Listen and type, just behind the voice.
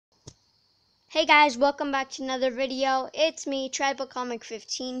Hey guys, welcome back to another video. It's me, Tribal Comic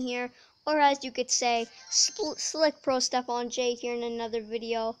 15 here, or as you could say, Slick Pro Stefan J here in another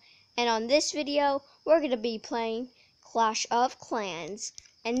video. And on this video, we're going to be playing Clash of Clans.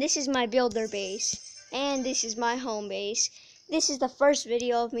 And this is my builder base, and this is my home base. This is the first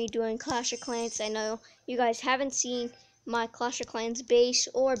video of me doing Clash of Clans. I know you guys haven't seen my Clash of Clans base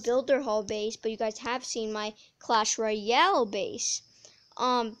or Builder Hall base, but you guys have seen my Clash Royale base.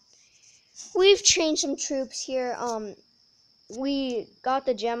 We've changed some troops here. We got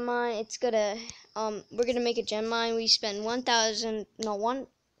the gem mine. It's gonna, we're gonna make a gem mine. We spent 120,000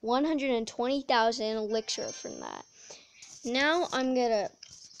 elixir from that. Now I'm gonna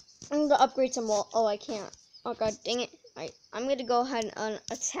upgrade some wall. Oh, I can't. Oh god, dang it! I'm gonna go ahead and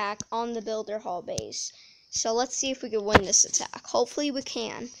attack on the Builder Hall base. So let's see if we can win this attack. Hopefully we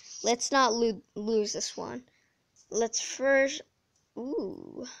can. Let's not lose this one. Let's first.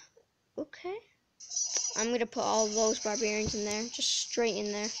 Ooh. Okay. I'm gonna put all those barbarians in there, just straight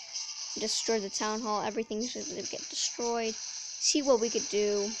in there. Destroy the town hall. Everything's gonna get destroyed. See what we could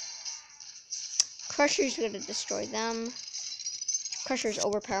do. Crusher's gonna destroy them. Crusher's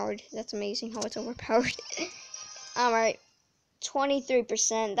overpowered. That's amazing how it's overpowered. Alright.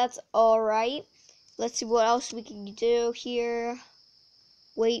 23%. That's alright. Let's see what else we can do here.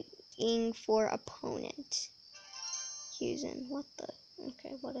 Waiting for opponent. Using what the?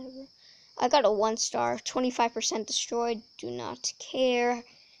 Okay, whatever. I got a 1-star, 25% destroyed. Do not care.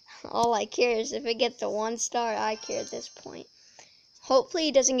 All I care is if it gets a 1-star, I care at this point. Hopefully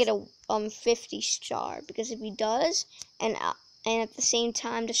he doesn't get a 50-star, because if he does, and at the same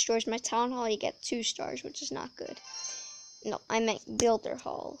time destroys my town hall, you get 2 stars, which is not good. No, I meant Builder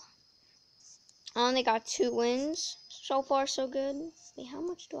Hall. I only got 2 wins. So far, so good. Wait, how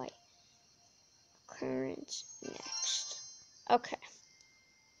much do I? Current next. Okay.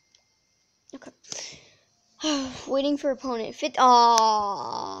 Okay. Waiting for opponent.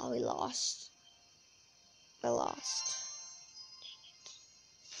 Oh, we lost. I lost.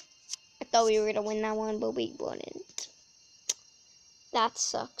 I thought we were gonna win that one, but we wouldn't. That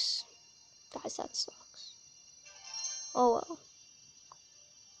sucks. Guys, that sucks. Oh well.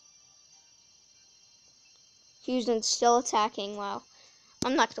 Houston's still attacking. Wow.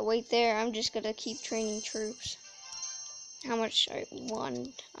 I'm not gonna wait there. I'm just gonna keep training troops. How much I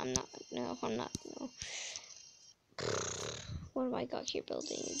won? I'm not. No. What have I got here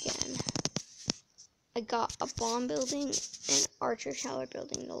building again? I got a bomb building and archer tower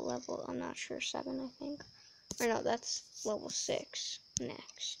building. The level, I'm not sure, 7, I think. Or no, that's level 6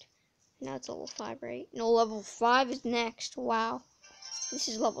 next. Now it's level 5, right? No, level 5 is next. Wow. This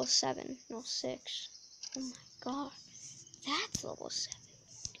is level 7, no 6. Oh my god. That's level 7.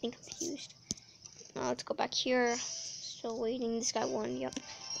 Getting confused. Now let's go back here. Still waiting. This guy won, yep.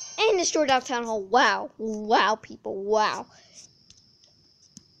 And destroyed our town hall. Wow. Wow, people. Wow.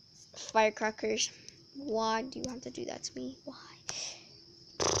 Firecrackers. Why do you have to do that to me? Why?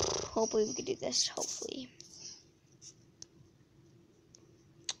 Hopefully we can do this. Hopefully.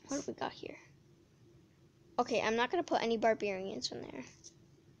 What do we got here? Okay, I'm not going to put any barbarians in there.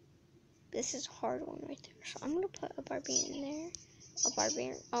 This is a hard one right there. So I'm going to put a barbarian in there. A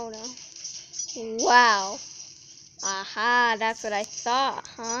barbarian. Oh, no. Wow. Aha, that's what I thought,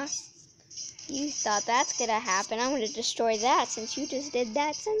 huh? You thought that's going to happen. I'm going to destroy that since you just did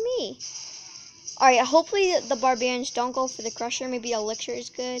that to me. Alright, hopefully the barbarians don't go for the crusher. Maybe elixir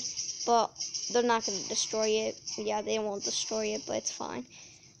is good, but they're not going to destroy it. Yeah, they won't destroy it, but it's fine.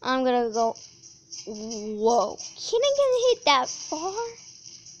 I'm going to go... Whoa. Can I get hit that far?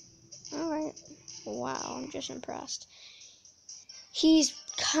 Alright. Wow, I'm just impressed. He's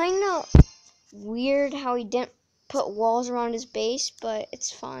kind of weird how he didn't put walls around his base, but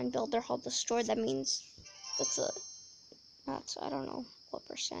it's fine. Builder Hall destroyed. That means that's I don't know what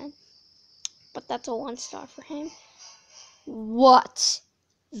percent. But that's a 1-star for him. What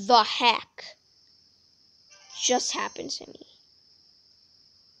the heck just happened to me?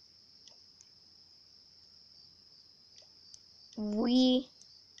 We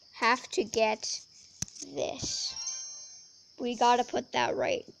have to get this. We gotta put that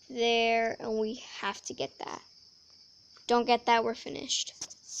right there, and we have to get that. Don't get that, we're finished.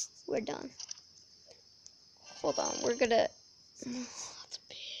 We're done. Hold on, we're gonna... That's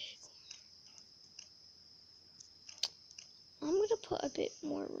big. I'm gonna put a bit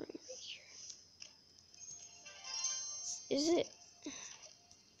more room right here. Is it?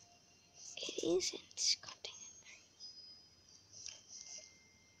 It isn't. God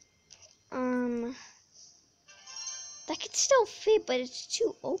dang it. That could still fit, but it's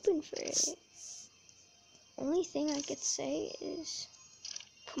too open for it. Only thing I could say is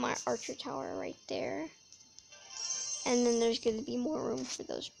put my archer tower right there. And then there's going to be more room for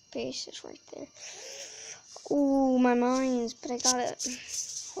those bases right there. Ooh, my mines, but I gotta,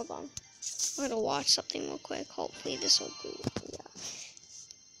 hold on. I'm gonna watch something real quick. Hopefully this will do, yeah.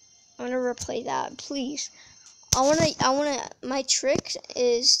 I'm gonna replay that, please. My trick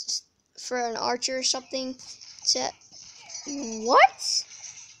is for an archer or something to, what?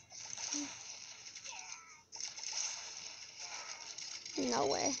 No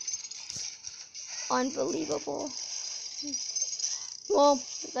way. Unbelievable. Well,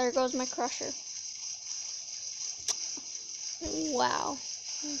 there goes my crusher. Wow.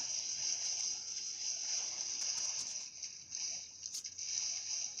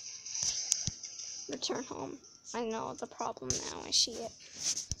 Return home. I know the problem now. I see it.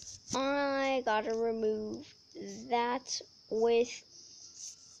 I gotta remove that with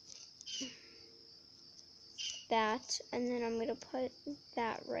that, and then I'm gonna put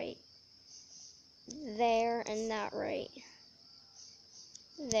that right there and that right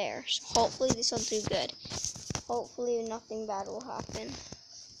there. So hopefully this will do good. Hopefully nothing bad will happen.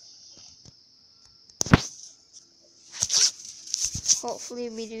 Hopefully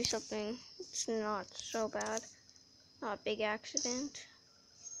we do something that's not so bad. Not a big accident.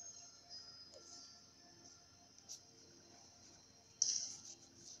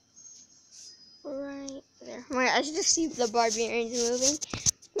 Right there. Alright, I just see the barbarians moving.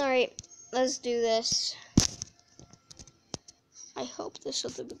 Alright, let's do this. I hope this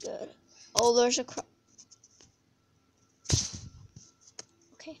will be good. Oh, there's a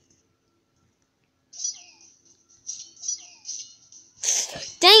okay.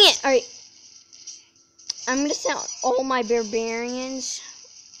 Dang it! Alright. I'm gonna send all my barbarians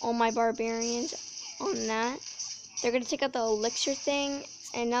on that. They're gonna take out the elixir thing,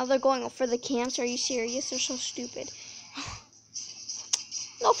 and now they're going for the camps. Are you serious? They're so stupid.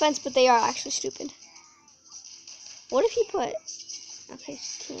 No offense, but they are actually stupid. What if you put... Okay,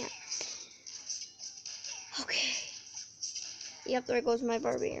 can't. Okay. Yep, there goes my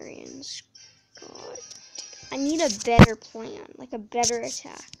barbarians. God. I need a better plan, like a better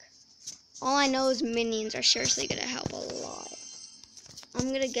attack. All I know is minions are seriously gonna help a lot.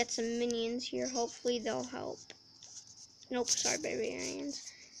 I'm gonna get some minions here. Hopefully they'll help. Nope, sorry,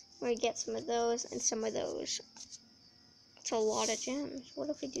 barbarians. I'm gonna get some of those and some of those. It's a lot of gems. What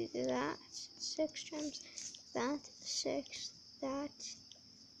if we do that? 6 gems. That, 6. That,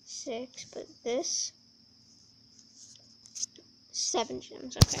 6. But this, 7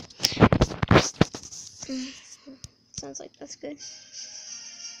 gems. Okay. Sounds like that's good.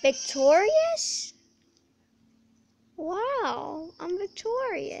 Victorious? Wow, I'm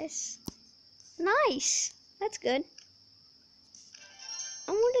victorious. Nice. That's good.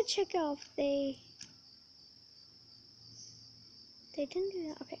 I want to check out if they didn't do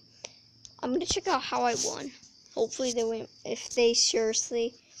that. Okay. I'm going to check out how I won. Hopefully they went. If they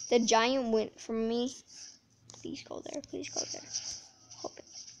seriously, the giant went from me. Please go there. Please go there. Hope it.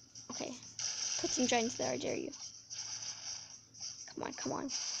 Okay. Put some giants there. I dare you. Come on. Come on.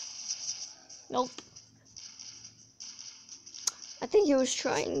 Nope. I think he was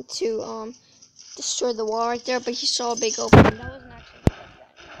trying to destroy the wall right there, but he saw a big opening. That wasn't actually good.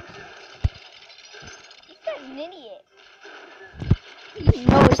 This guy's an idiot. He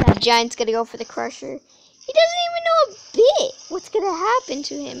knows that giant's gonna go for the crusher. He doesn't even know a bit what's gonna happen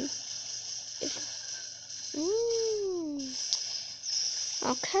to him.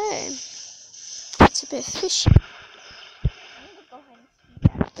 Okay. That's a bit fishy.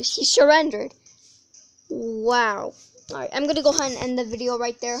 He surrendered. Wow. Alright, I'm gonna go ahead and end the video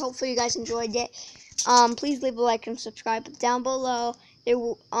right there. Hopefully you guys enjoyed it. Please leave a like and subscribe down below. There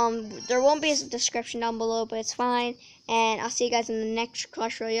won't be a description down below, but it's fine. And I'll see you guys in the next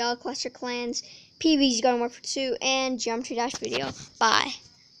Clash Royale, Clash of Clans, PvZ Garden Warfare 2, and Geometry Dash video. Bye.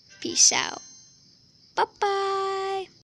 Peace out. Bye-bye.